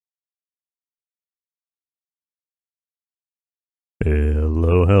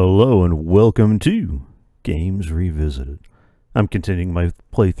Hello, hello, and welcome to Games Revisited. I'm continuing my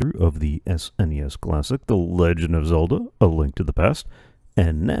playthrough of the SNES classic, The Legend of Zelda, A Link to the Past,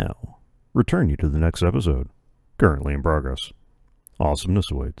 and now return you to the next episode, currently in progress. Awesomeness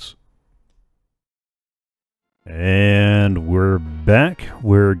awaits. And we're back.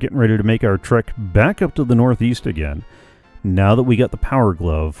 We're getting ready to make our trek back up to the northeast again. Now that we got the power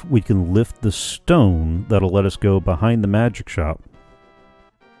glove, we can lift the stone that'll let us go behind the magic shop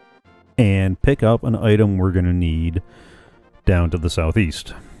and pick up an item we're going to need down to the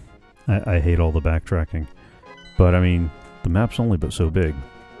southeast. I hate all the backtracking. But, I mean, the map's only but so big.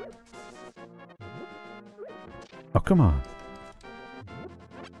 Oh, come on.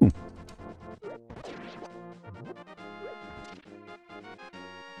 Ooh.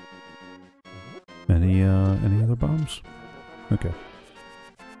 Any other bombs? Okay.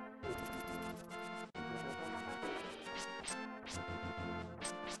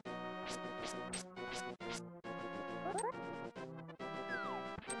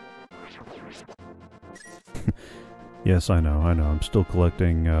 Yes, I know. I'm still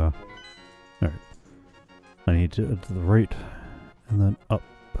collecting, Alright. I need to the right, and then up.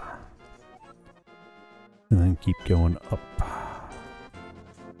 And then keep going up. I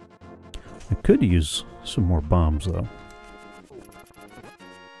could use some more bombs, though.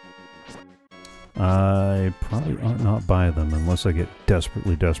 I probably ought not buy them unless I get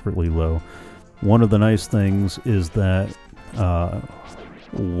desperately, desperately low. One of the nice things is that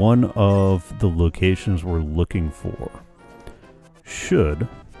one of the locations we're looking for should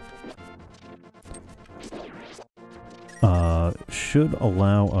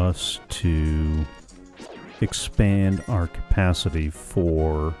allow us to expand our capacity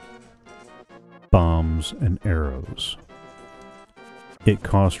for bombs and arrows. It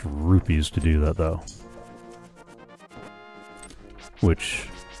costs rupees to do that, though. Which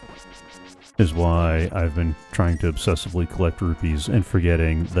is why I've been trying to obsessively collect rupees and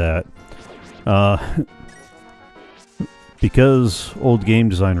forgetting that, because old game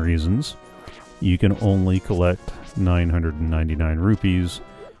design reasons, you can only collect 999 rupees,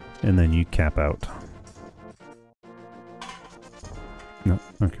 and then you cap out. No,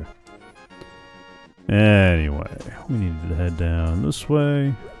 okay. Anyway, we need to head down this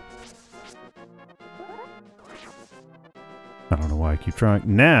way. I don't know why I keep trying.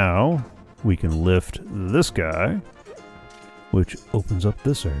 Now, we can lift this guy, which opens up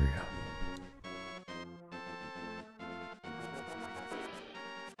this area.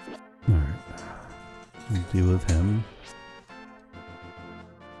 Alright. We'll deal with him.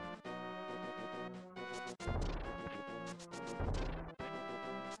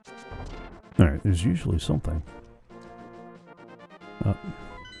 Alright, there's usually something. Oh.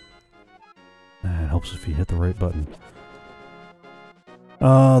 It helps if you hit the right button.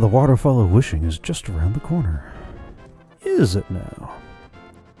 The waterfall of wishing is just around the corner. Is it now?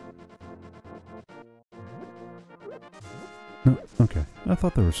 No, okay. I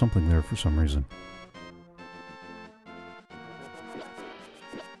thought there was something there for some reason.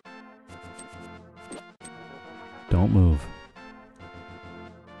 Don't move.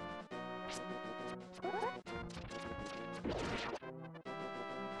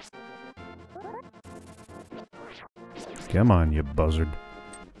 Come on, you buzzard.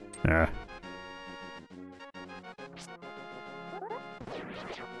 Ah.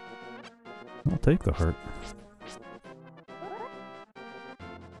 I'll take the heart.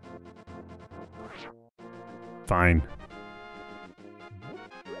 Fine.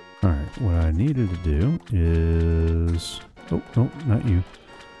 Alright, what I needed to do is... Oh, no, not you.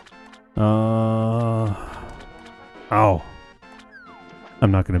 Ow.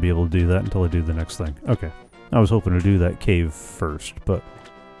 I'm not going to be able to do that until I do the next thing. Okay. I was hoping to do that cave first, but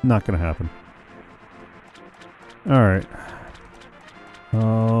not going to happen. Alright.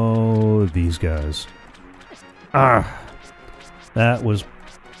 Oh, these guys. Ah! That was...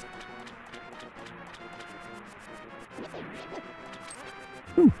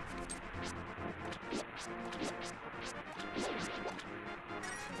 Ooh.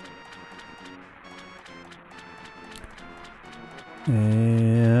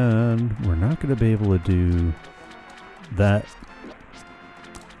 And we're not going to be able to do that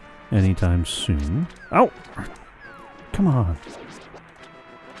anytime soon. Ow! Come on.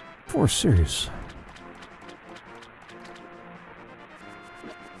 For serious.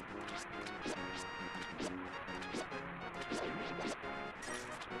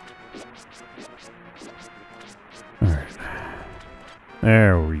 Alright.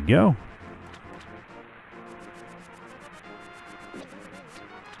 There we go.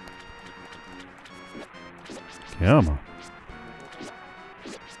 Come on.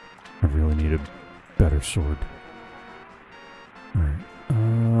 better sword. Alright.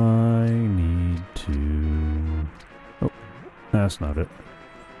 I need to... Oh, that's not it.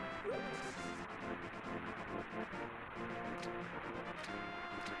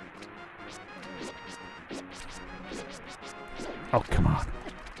 Oh, come on.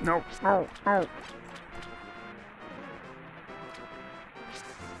 No, no, no.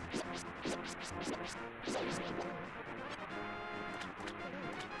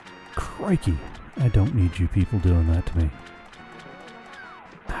 Crikey. I don't need you people doing that to me.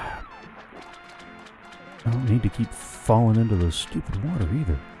 I don't need to keep falling into the stupid water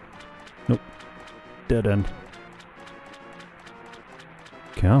either. Nope. Dead end.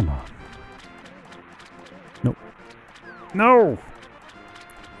 Come on. Nope. No!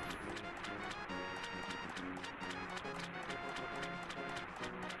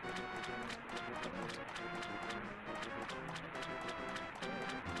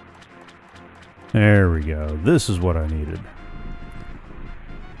 There we go. This is what I needed.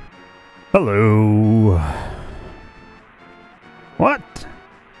 Hello. What?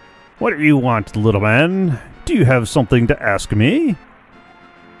 What do you want, little man? Do you have something to ask me?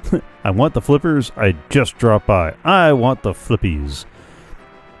 I want the flippers. I just dropped by. I want the flippies.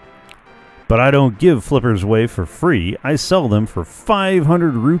 But I don't give flippers away for free. I sell them for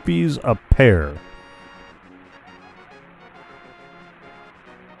 500 rupees a pair.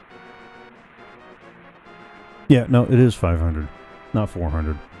 Yeah, no, it is 500, not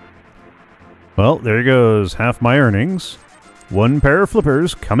 400. Well, there goes half my earnings. 1 pair of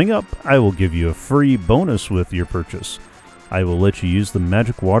flippers coming up. I will give you a free bonus with your purchase. I will let you use the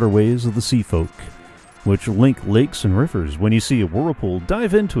magic waterways of the sea folk, which link lakes and rivers. When you see a whirlpool,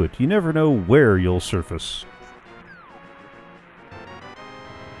 dive into it. You never know where you'll surface.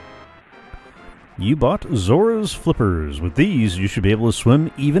 You bought Zora's flippers. With these, you should be able to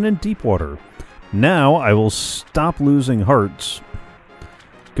swim even in deep water. Now I will stop losing hearts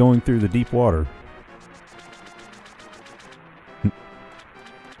going through the deep water.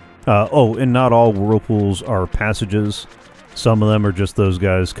 Oh, and not all whirlpools are passages. Some of them are just those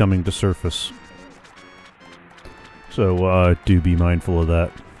guys coming to surface. So do be mindful of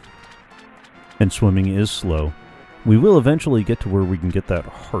that. And swimming is slow. We will eventually get to where we can get that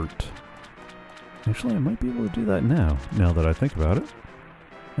heart. Actually, I might be able to do that now that I think about it.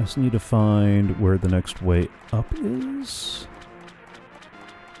 I just need to find where the next way up is.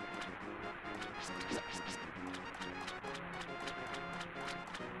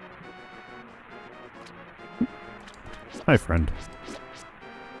 Hi, friend.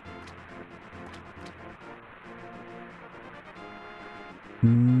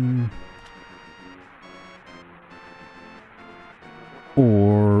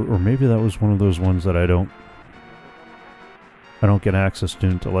 Or maybe that was one of those ones that I don't get access to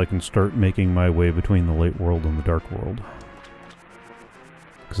until I can start making my way between the late world and the dark world.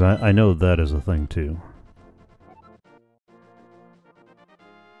 Because I know that is a thing too.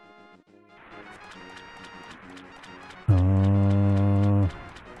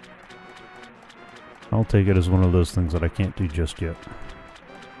 I'll take it as one of those things that I can't do just yet.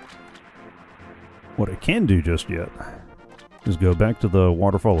 What I can do just yet is go back to the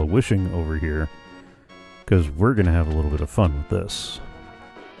Waterfall of Wishing over here, because we're going to have a little bit of fun with this.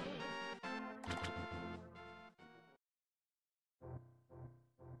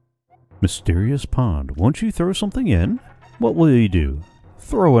 Mysterious Pond. Won't you throw something in? What will you do?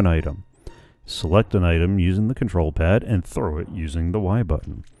 Throw an item. Select an item using the control pad and throw it using the Y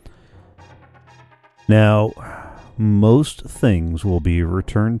button. Now, most things will be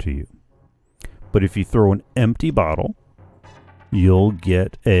returned to you. But if you throw an empty bottle, you'll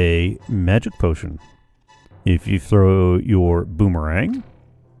get a magic potion. If you throw your boomerang,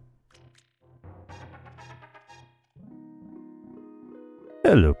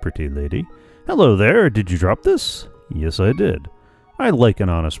 hello, pretty lady. Hello there, did you drop this? Yes, I did. I like an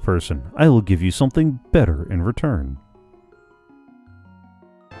honest person. I will give you something better in return.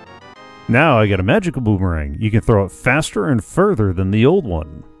 Now I got a magical boomerang. You can throw it faster and further than the old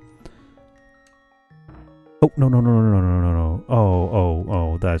one. Oh, no, no, no, no, no, no, no.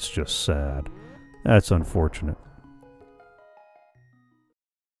 Oh, that's just sad. That's unfortunate.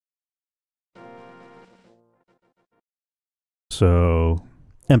 So,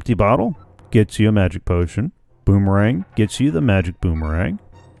 empty bottle gets you a magic potion. Boomerang gets you the magic boomerang.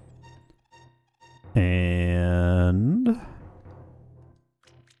 And...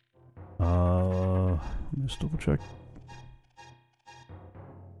 let me just double check.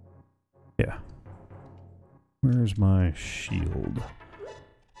 Yeah. Where's my shield?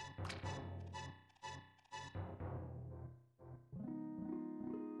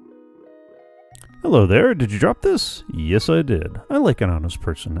 Hello there, did you drop this? Yes, I did. I like an honest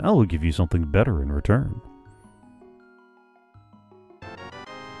person. I will give you something better in return.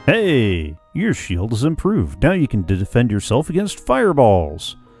 Hey, your shield is improved. Now you can defend yourself against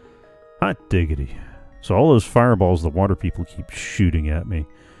fireballs. Hot diggity. So all those fireballs the water people keep shooting at me.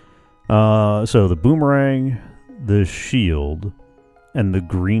 So the boomerang, the shield, and the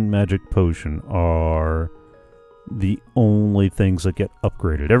green magic potion are the only things that get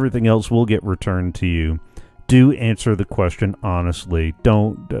upgraded. Everything else will get returned to you. Do answer the question honestly.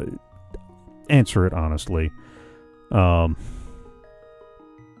 Don't answer it honestly. Have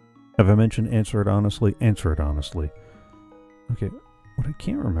I mentioned answer it honestly? Answer it honestly. Okay, what I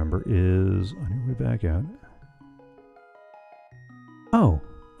can't remember is on your way back out. Oh,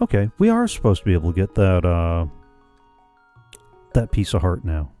 okay. We are supposed to be able to get that that piece of heart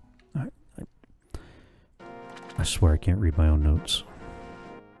now. I swear I can't read my own notes.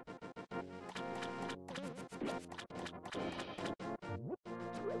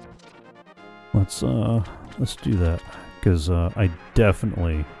 Let's do that, because I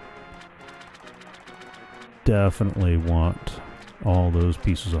definitely want all those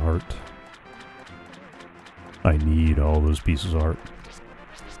pieces of heart. I need all those pieces of heart.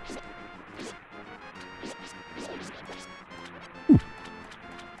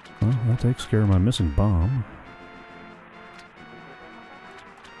 Well, that takes care of my missing bomb.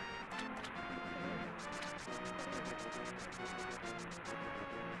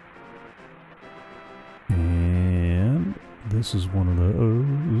 And this is one of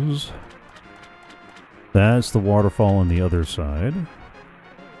those. That's the waterfall on the other side.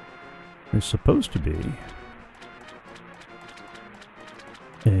 There's supposed to be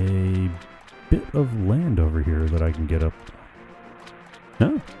a bit of land over here that I can get up.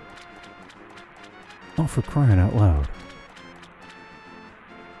 No? Oh, for crying out loud.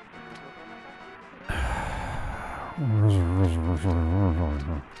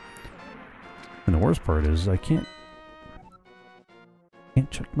 And the worst part is I can't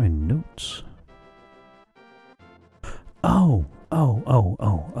check my notes. Oh.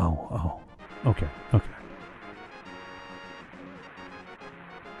 Okay.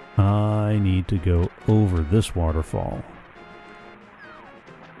 I need to go over this waterfall.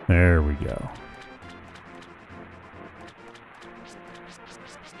 There we go.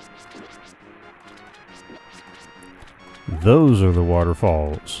 Those are the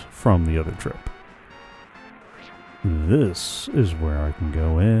waterfalls from the other trip. This is where I can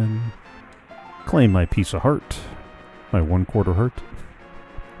go in, claim my piece of heart, my 1/4 heart.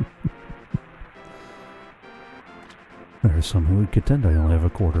 There are some who would contend I only have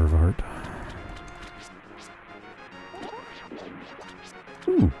 1/4 of a heart.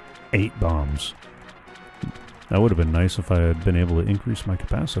 Ooh, 8 bombs. That would have been nice if I had been able to increase my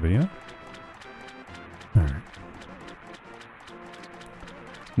capacity, huh? Alright.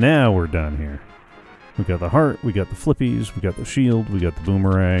 Now we're done here. We got the heart, we got the flippies, we got the shield, we got the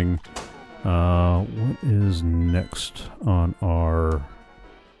boomerang. What is next on our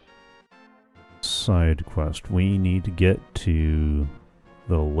side quest? We need to get to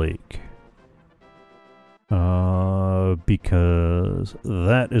the lake. Because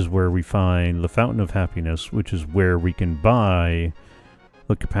that is where we find the Fountain of Happiness, which is where we can buy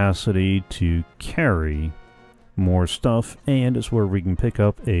the capacity to carry more stuff, and it's where we can pick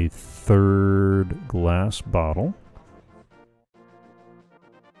up a 3rd glass bottle.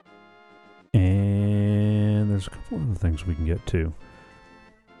 And there's a couple other things we can get too.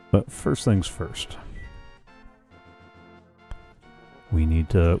 But first things first. We need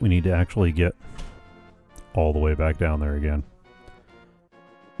to actually get all the way back down there again.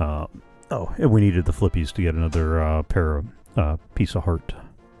 Oh, and we needed the flippies to get another pair of piece of heart.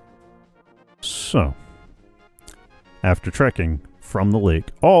 So, after trekking from the lake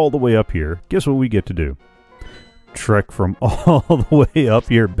all the way up here, guess what we get to do? Trek from all the way up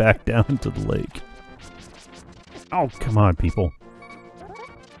here back down to the lake. Oh, come on, people.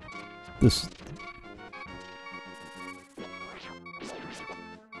 This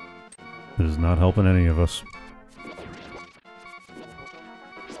is not helping any of us.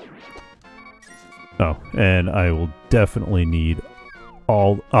 Oh, and I will definitely need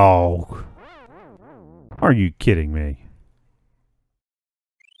all... Oh! Are you kidding me?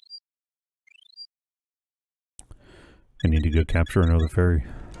 I need to go capture another fairy.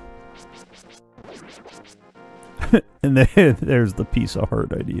 And then there's the piece of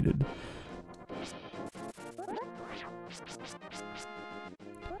heart I needed.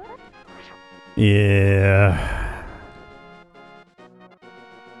 Yeah.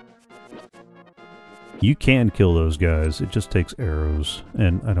 You can kill those guys. It just takes arrows,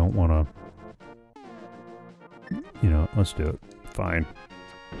 and I don't want to You know, let's do it. Fine.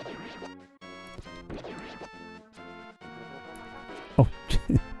 Oh,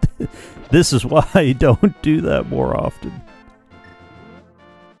 this is why I don't do that more often.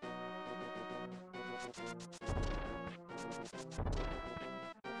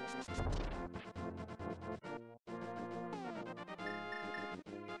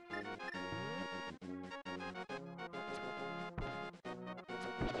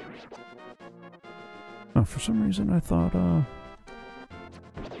 Oh, for some reason I thought,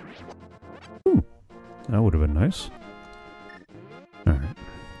 that would have been nice. Alright,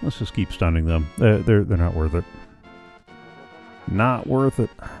 let's just keep stunning them. They're not worth it. Not worth it.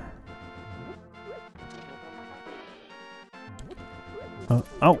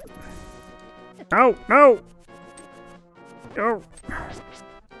 Oh! Ow, no! No!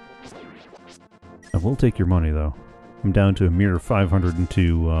 I will take your money, though. I'm down to a mere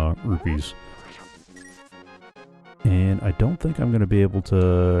 502 rupees. And I don't think I'm going to be able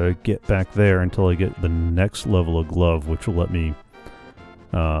to get back there until I get the next level of glove, which will let me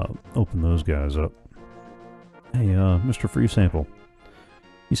open those guys up. Hey, Mr. Free Sample.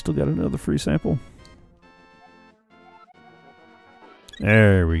 You still got another free sample?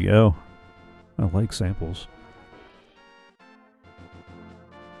 There we go. I like samples.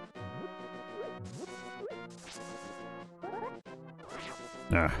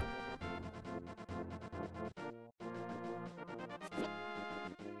 Ah.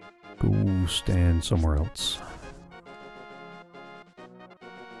 Go stand somewhere else.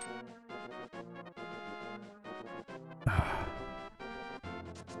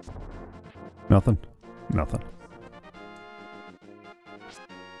 Nothing? Nothing.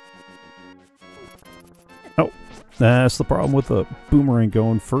 Oh, that's the problem with the boomerang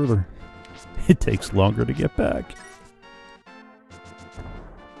going further. It takes longer to get back.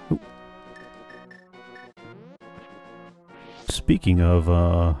 Ooh. Speaking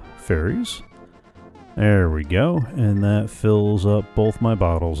of, fairies. There we go. And that fills up both my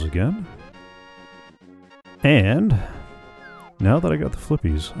bottles again. And now that I got the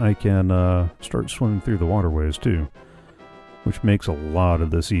flippies, I can start swimming through the waterways too, which makes a lot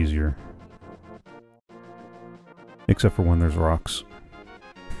of this easier. Except for when there's rocks.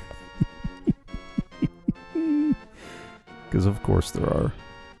 Because of course there are.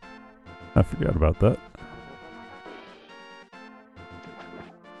 I forgot about that.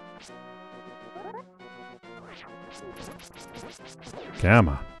 Come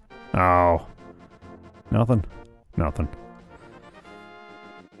on. Oh. Nothing. Nothing.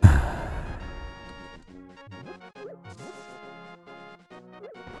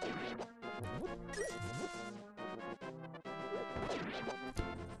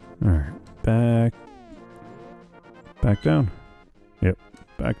 Alright. Back down. Yep.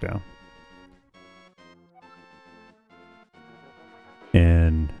 Back down.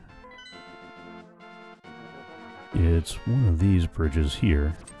 And it's one of these bridges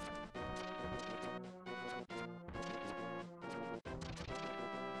here.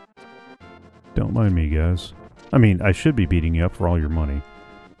 Don't mind me, guys. I mean, I should be beating you up for all your money.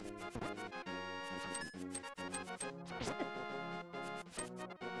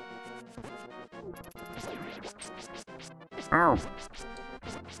 Ow!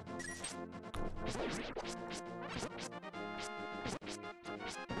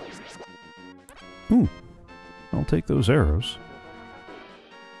 Ooh. I'll take those arrows.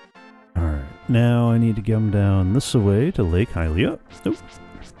 Alright, now I need to get them down this way to Lake Hylia. Nope.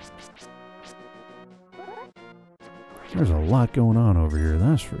 There's a lot going on over here,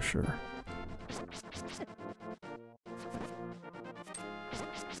 that's for sure.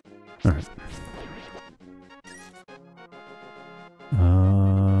 Alright.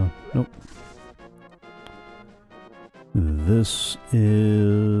 Nope. This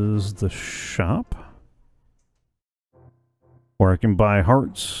is the shop where I can buy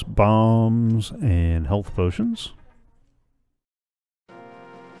hearts, bombs, and health potions.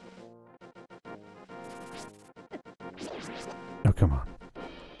 Oh, come on.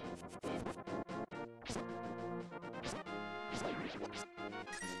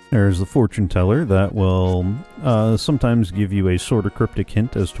 There's the fortune teller that will sometimes give you a sort of cryptic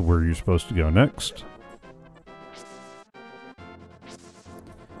hint as to where you're supposed to go next.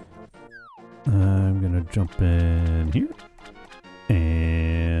 I'm gonna jump in here.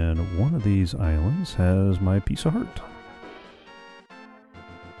 And one of these islands has my piece of heart.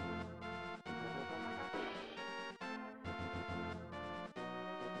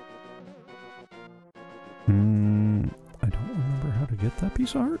 I don't remember how to get that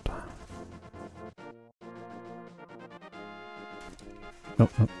piece of heart. No,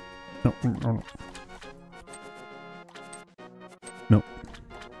 no, no, no, no.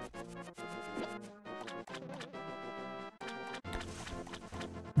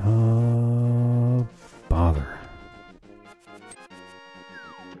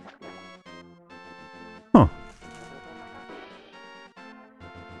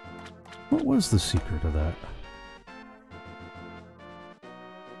 was the secret of that?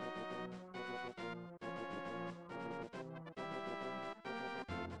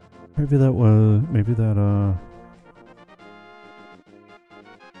 Maybe that was... Maybe that,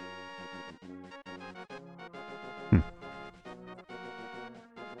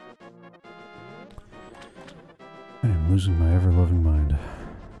 I am losing my ever-loving mind.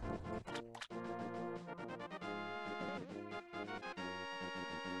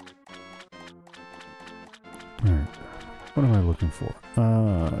 Alright. What am I looking for?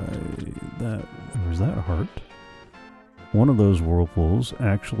 Was that a heart? One of those whirlpools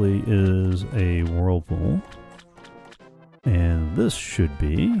actually is a whirlpool. And this should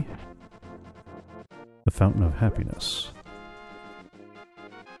be the Fountain of Happiness.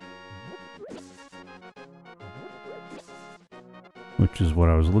 Which is what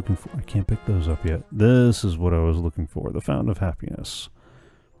I was looking for. I can't pick those up yet. This is what I was looking for. The Fountain of Happiness.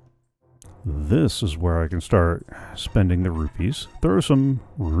 This is where I can start spending the rupees. Throw some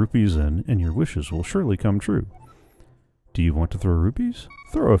rupees in, and your wishes will surely come true. Do you want to throw rupees?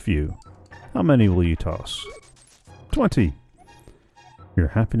 Throw a few. How many will you toss? 20. Your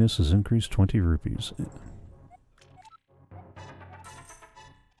happiness has increased 20 rupees.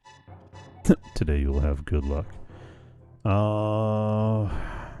 Today you'll have good luck.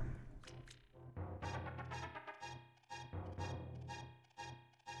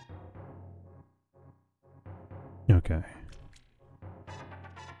 Okay.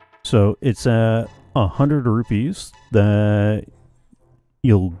 So it's at 100 rupees that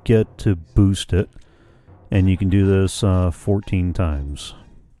you'll get to boost it, and you can do this 14 times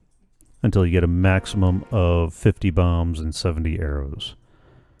until you get a maximum of 50 bombs and 70 arrows.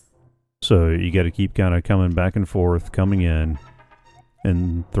 So you got to keep kind of coming back and forth, coming in,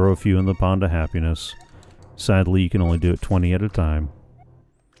 and throw a few in the Pond of Happiness. Sadly, you can only do it 20 at a time.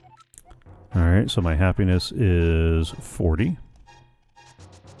 Alright, so my happiness is 40.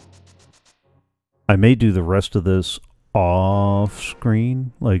 I may do the rest of this off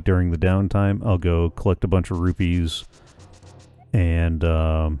screen, like during the downtime. I'll go collect a bunch of rupees and,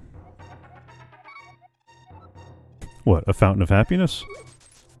 what, a Fountain of Happiness?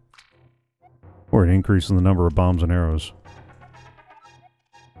 Or an increase in the number of bombs and arrows.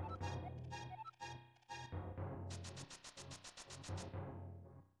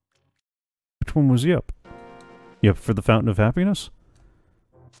 Which one was yep? Yep, for the Fountain of Happiness?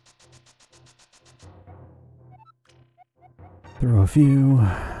 Throw a few.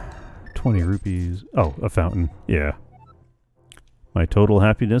 20 rupees. Oh, a fountain. Yeah. My total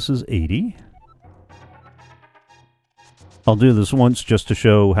happiness is 80. I'll do this once just to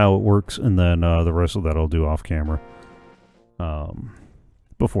show how it works, and then the rest of that I'll do off camera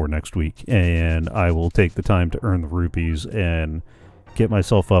before next week. And I will take the time to earn the rupees and get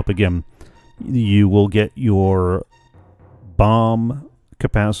myself up. Again, you will get your bomb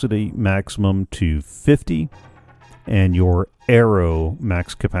capacity maximum to 50 and your arrow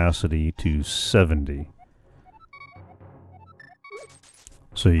max capacity to 70.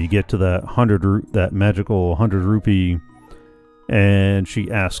 So you get to that magical 100 rupee, and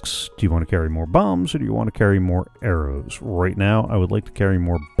she asks, do you want to carry more bombs or do you want to carry more arrows? Right now, I would like to carry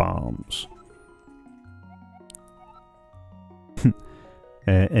more bombs.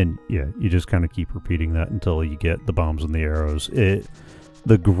 and yeah, you just kind of keep repeating that until you get the bombs and the arrows.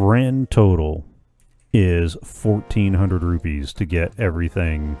 The grand total is 1,400 rupees to get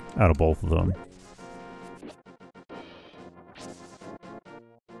everything out of both of them.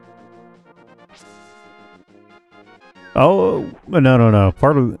 Oh, no.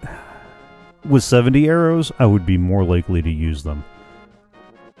 Part of... With 70 arrows, I would be more likely to use them.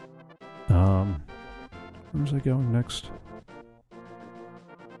 Where's I going next?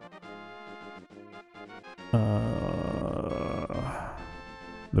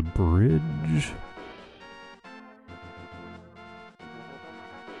 The bridge?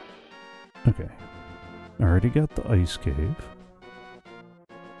 Okay. I already got the ice cave.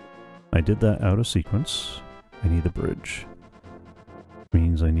 I did that out of sequence. I need the bridge.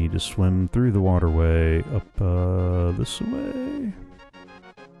 Means I need to swim through the waterway up this way.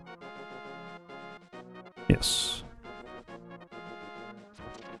 Yes.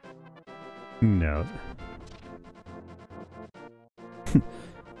 No.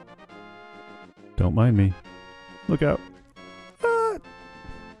 Don't mind me. Look out. Ah!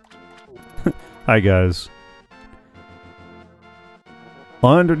 Hi guys.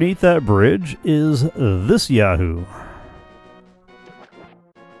 Underneath that bridge is this Yahoo.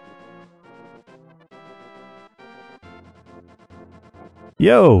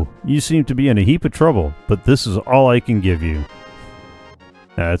 Yo, you seem to be in a heap of trouble, but this is all I can give you.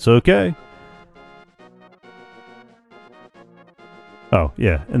 That's okay. Oh,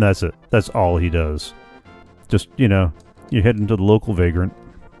 yeah, and that's it. That's all he does. Just, you know, you head into the local vagrant.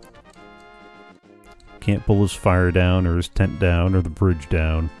 Can't pull his fire down, or his tent down, or the bridge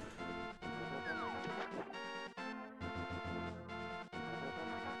down.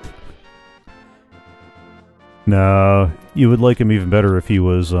 No, you would like him even better if he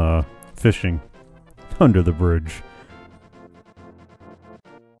was, fishing under the bridge.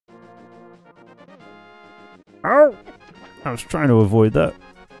 Oh! I was trying to avoid that.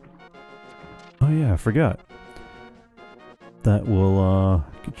 Oh yeah, I forgot. That will,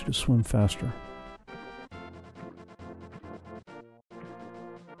 get you to swim faster.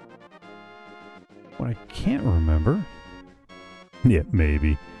 What I can't remember... Yeah,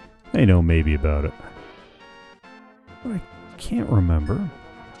 maybe. I know maybe about it. What I can't remember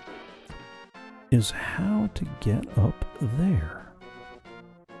is how to get up there.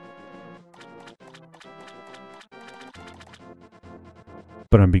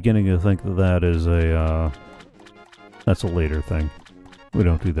 But I'm beginning to think that that is a, that's a later thing. We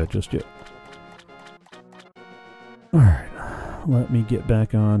don't do that just yet. Alright, let me get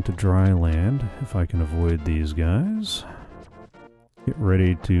back on to dry land, if I can avoid these guys. Get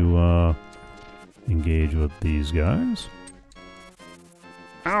ready to, engage with these guys.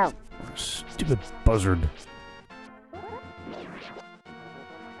 Ow! Stupid buzzard.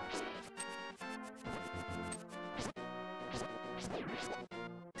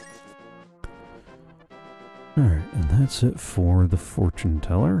 Alright, and that's it for the fortune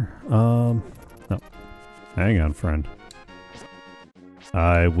teller. No. Hang on, friend.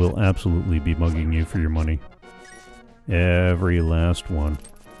 I will absolutely be mugging you for your money. Every last one.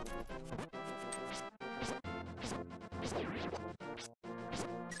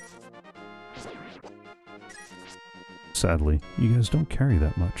 Sadly, you guys don't carry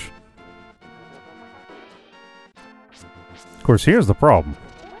that much. Of course, here's the problem.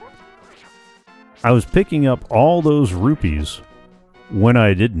 I was picking up all those rupees when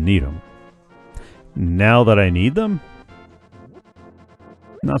I didn't need them. Now that I need them,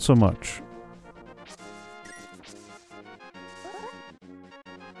 not so much.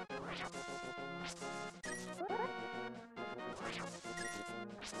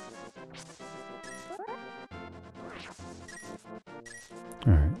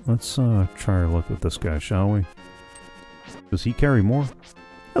 Alright, let's try our luck with this guy, shall we? Does he carry more?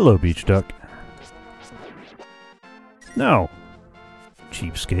 Hello, beach duck. No!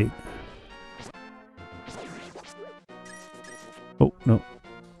 Cheapskate. Oh, no.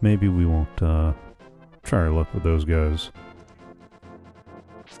 Maybe we won't try our luck with those guys.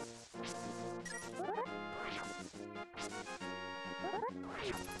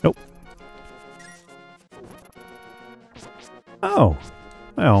 Nope. Oh!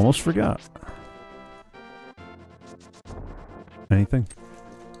 I almost forgot. Anything?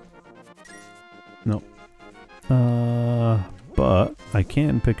 Nope. But I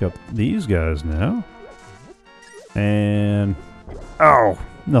can pick up these guys now. And... oh!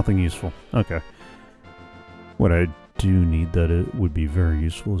 Nothing useful. Okay. What I do need that it would be very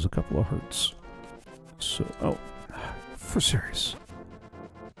useful is a couple of hearts. So... oh. For serious.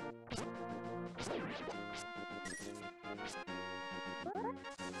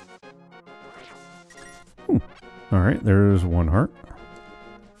 Alright, there's one heart.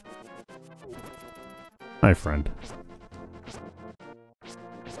 Hi, friend.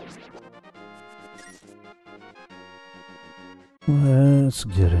 Let's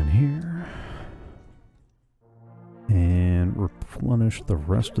get in here and replenish the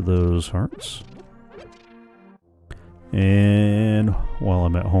rest of those hearts. And while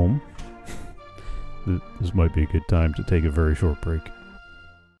I'm at home, this might be a good time to take a very short break.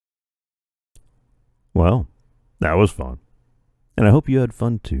 Well, that was fun. And I hope you had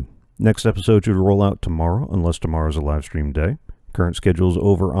fun too. Next episode should roll out tomorrow, unless tomorrow's a live stream day. Current schedule is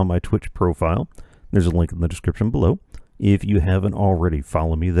over on my Twitch profile. There's a link in the description below. If you haven't already,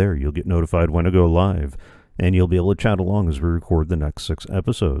 follow me there. You'll get notified when I go live, and you'll be able to chat along as we record the next 6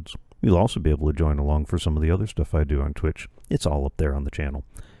 episodes. You'll also be able to join along for some of the other stuff I do on Twitch. It's all up there on the channel.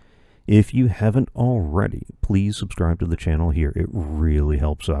 If you haven't already, please subscribe to the channel here. It really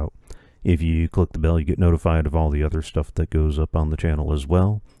helps out. If you click the bell, you get notified of all the other stuff that goes up on the channel as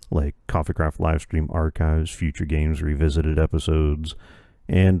well, like CoffeeCraft livestream archives, future games revisited episodes,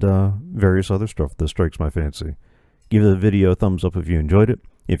 and various other stuff that strikes my fancy. Give the video a thumbs up if you enjoyed it.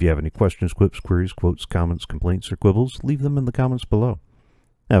 If you have any questions, quips, queries, quotes, comments, complaints, or quibbles, leave them in the comments below.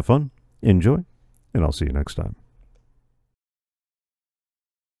 Have fun, enjoy, and I'll see you next time.